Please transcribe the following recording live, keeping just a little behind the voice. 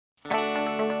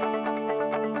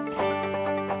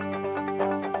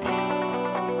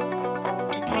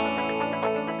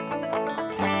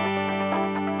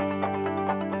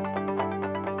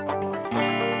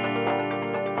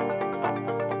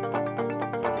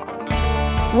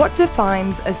What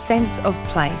defines a sense of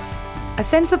place? A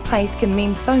sense of place can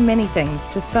mean so many things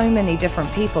to so many different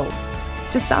people.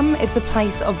 To some, it's a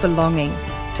place of belonging.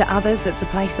 To others, it's a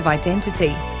place of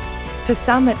identity. To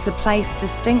some, it's a place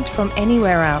distinct from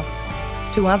anywhere else.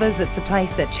 To others, it's a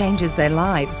place that changes their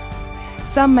lives.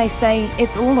 Some may say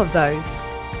it's all of those.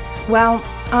 Well,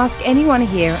 ask anyone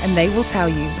here and they will tell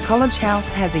you College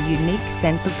House has a unique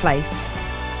sense of place.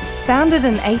 Founded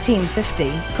in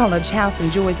 1850, College House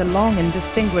enjoys a long and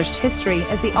distinguished history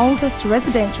as the oldest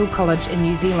residential college in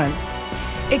New Zealand.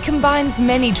 It combines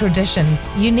many traditions,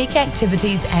 unique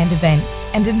activities and events,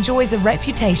 and enjoys a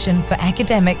reputation for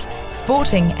academic,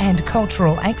 sporting and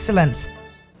cultural excellence.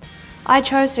 I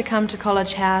chose to come to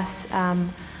College House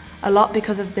a lot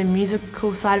because of the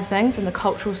musical side of things and the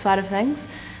cultural side of things.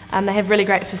 They have really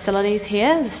great facilities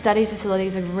here. The study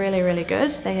facilities are really, really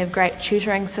good. They have great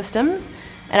tutoring systems,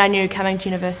 and I knew coming to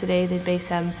university there'd be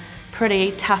some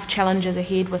pretty tough challenges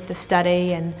ahead with the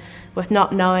study and with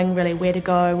not knowing really where to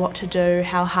go, what to do,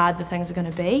 how hard the things are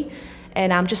going to be.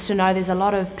 And just to know there's a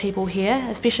lot of people here,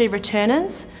 especially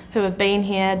returners who have been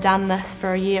here, done this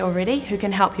for a year already, who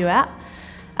can help you out.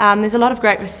 There's a lot of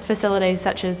great facilities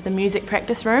such as the music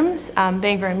practice rooms.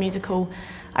 Being very musical,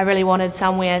 I really wanted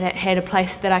somewhere that had a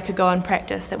place that I could go and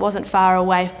practice that wasn't far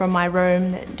away from my room,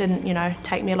 that didn't,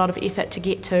 take me a lot of effort to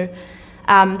get to,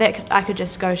 that I could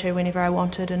just go to whenever I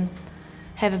wanted and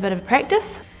have a bit of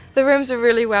practice. The rooms are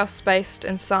really well spaced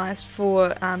and sized for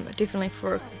definitely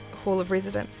for a hall of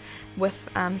residence. With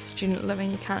student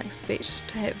living, you can't expect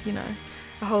to have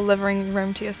a whole living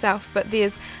room to yourself, but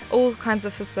there's all kinds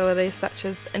of facilities such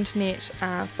as the internet,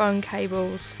 phone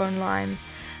cables, phone lines.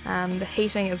 The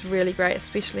heating is really great,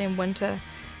 especially in winter.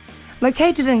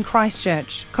 Located in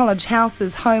Christchurch, College House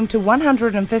is home to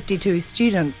 152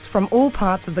 students from all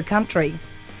parts of the country.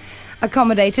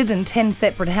 Accommodated in 10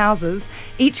 separate houses,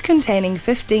 each containing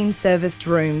 15 serviced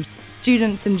rooms,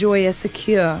 students enjoy a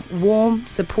secure, warm,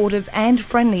 supportive and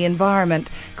friendly environment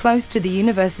close to the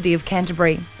University of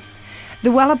Canterbury.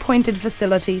 The well-appointed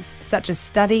facilities, such as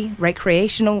study,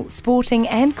 recreational, sporting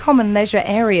and common leisure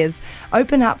areas,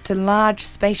 open up to large,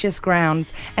 spacious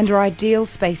grounds and are ideal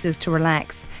spaces to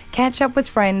relax, catch up with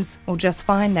friends or just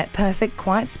find that perfect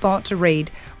quiet spot to read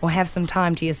or have some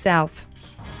time to yourself.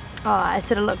 I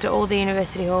sort of looked at all the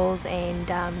university halls and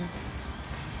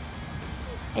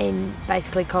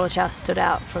basically College House stood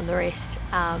out from the rest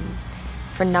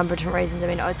for a number of different reasons. I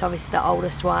mean, it's obviously the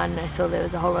oldest one. I saw there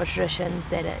was a whole lot of traditions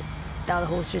that the other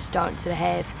halls just don't sort of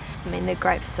have. I mean, they're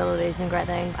great facilities and great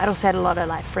things. I'd also had a lot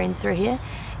of friends through here,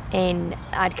 and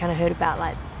I'd kind of heard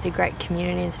about the great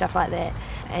community and stuff like that.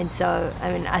 And so,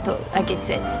 I mean, I guess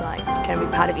that's going to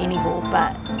be part of any hall,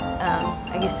 but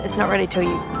I guess it's not really till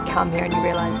you come here and you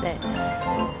realise that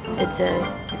it's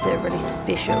a really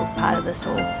special part of this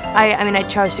hall. I mean, I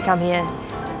chose to come here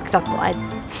because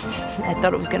I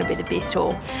thought it was going to be the best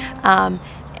hall,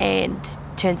 and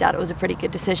turns out it was a pretty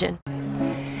good decision.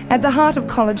 At the heart of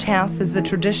College House is the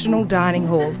traditional dining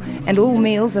hall, and all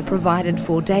meals are provided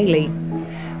for daily.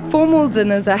 Formal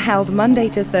dinners are held Monday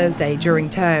to Thursday during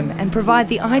term and provide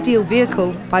the ideal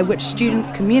vehicle by which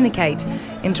students communicate,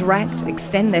 interact,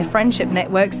 extend their friendship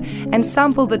networks and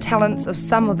sample the talents of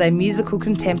some of their musical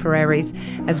contemporaries,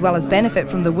 as well as benefit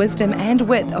from the wisdom and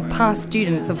wit of past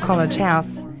students of College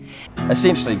House.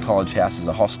 Essentially, College House is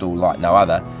a hostel like no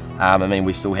other. I mean,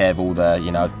 we still have all the,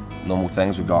 normal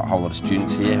things. We've got a whole lot of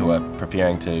students here who are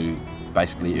preparing to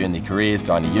basically earn their careers,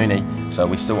 going to uni, so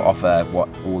we still offer what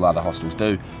all other hostels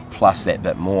do, plus that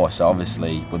bit more. So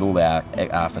obviously with all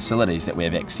our facilities that we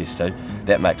have access to,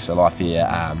 that makes the life here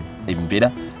even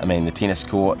better. I mean, the tennis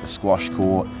court, the squash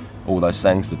court, all those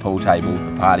things, the pool table,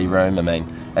 the party room, I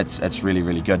mean, it's really,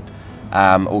 really good.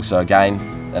 Also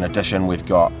again, in addition, we've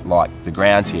got the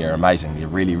grounds here are amazing. They're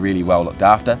really, really well looked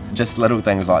after. Just little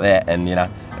things like that, and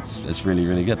it's really,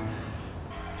 really good.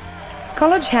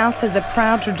 College House has a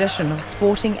proud tradition of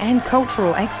sporting and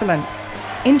cultural excellence.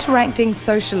 Interacting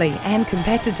socially and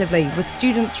competitively with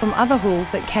students from other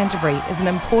halls at Canterbury is an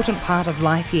important part of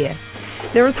life here.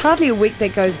 There is hardly a week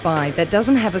that goes by that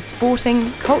doesn't have a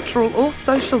sporting, cultural or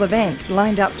social event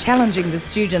lined up challenging the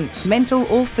students' mental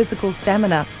or physical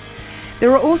stamina.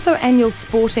 There are also annual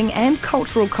sporting and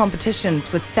cultural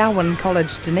competitions with Selwyn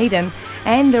College Dunedin,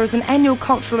 and there is an annual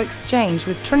cultural exchange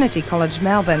with Trinity College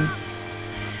Melbourne.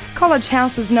 College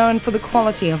House is known for the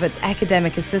quality of its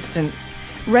academic assistance.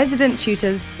 Resident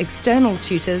tutors, external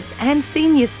tutors and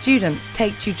senior students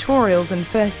take tutorials in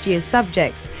first-year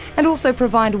subjects and also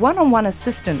provide one-on-one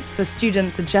assistance for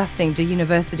students adjusting to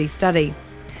university study.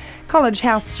 College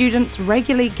House students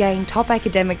regularly gain top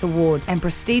academic awards and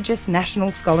prestigious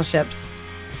national scholarships.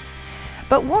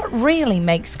 But what really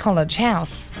makes College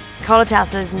House? College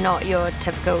House is not your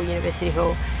typical university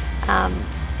hall.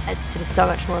 It's sort of so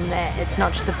much more than that. It's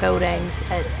not just the buildings,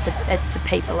 it's the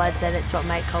people. I'd say that's what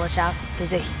makes College House.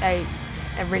 There's a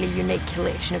really unique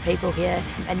collection of people here,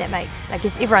 and that makes, I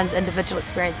guess, everyone's individual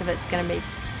experience of it's going to be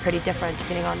pretty different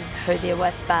depending on who they're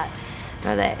with, but I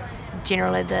know that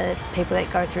generally the people that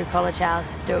go through College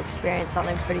House do experience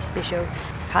something pretty special,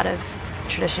 part of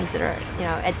traditions that are, you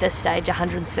know, at this stage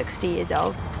 160 years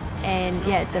old, and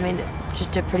yeah, it's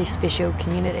just a pretty special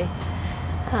community,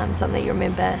 something that you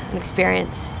remember, an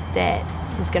experience that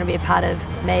is going to be a part of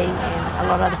me and a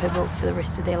lot of other people for the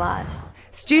rest of their lives.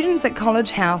 Students at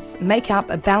College House make up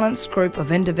a balanced group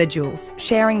of individuals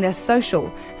sharing their social,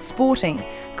 sporting,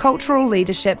 cultural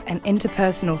leadership and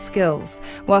interpersonal skills,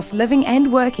 whilst living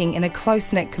and working in a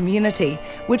close-knit community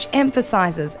which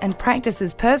emphasises and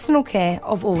practices personal care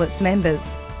of all its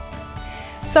members.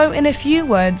 So in a few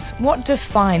words, what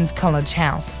defines College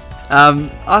House?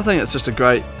 I think it's just a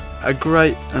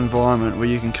great environment where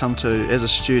you can come to as a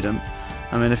student.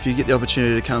 I mean, if you get the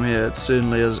opportunity to come here, it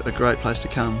certainly is a great place to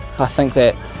come. I think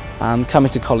that coming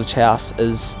to College House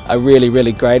is a really,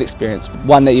 really great experience,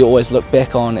 one that you always look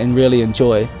back on and really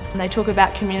enjoy. They talk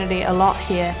about community a lot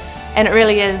here, and it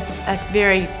really is a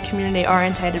very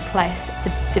community-orientated place.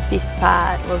 The best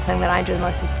part, or the thing that I enjoy the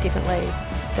most, is definitely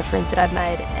the friends that I've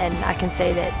made, and I can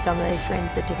see that some of these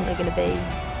friends are definitely going to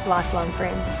be lifelong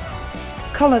friends.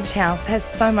 College House has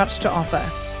so much to offer.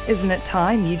 Isn't it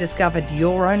time you discovered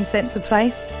your own sense of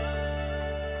place?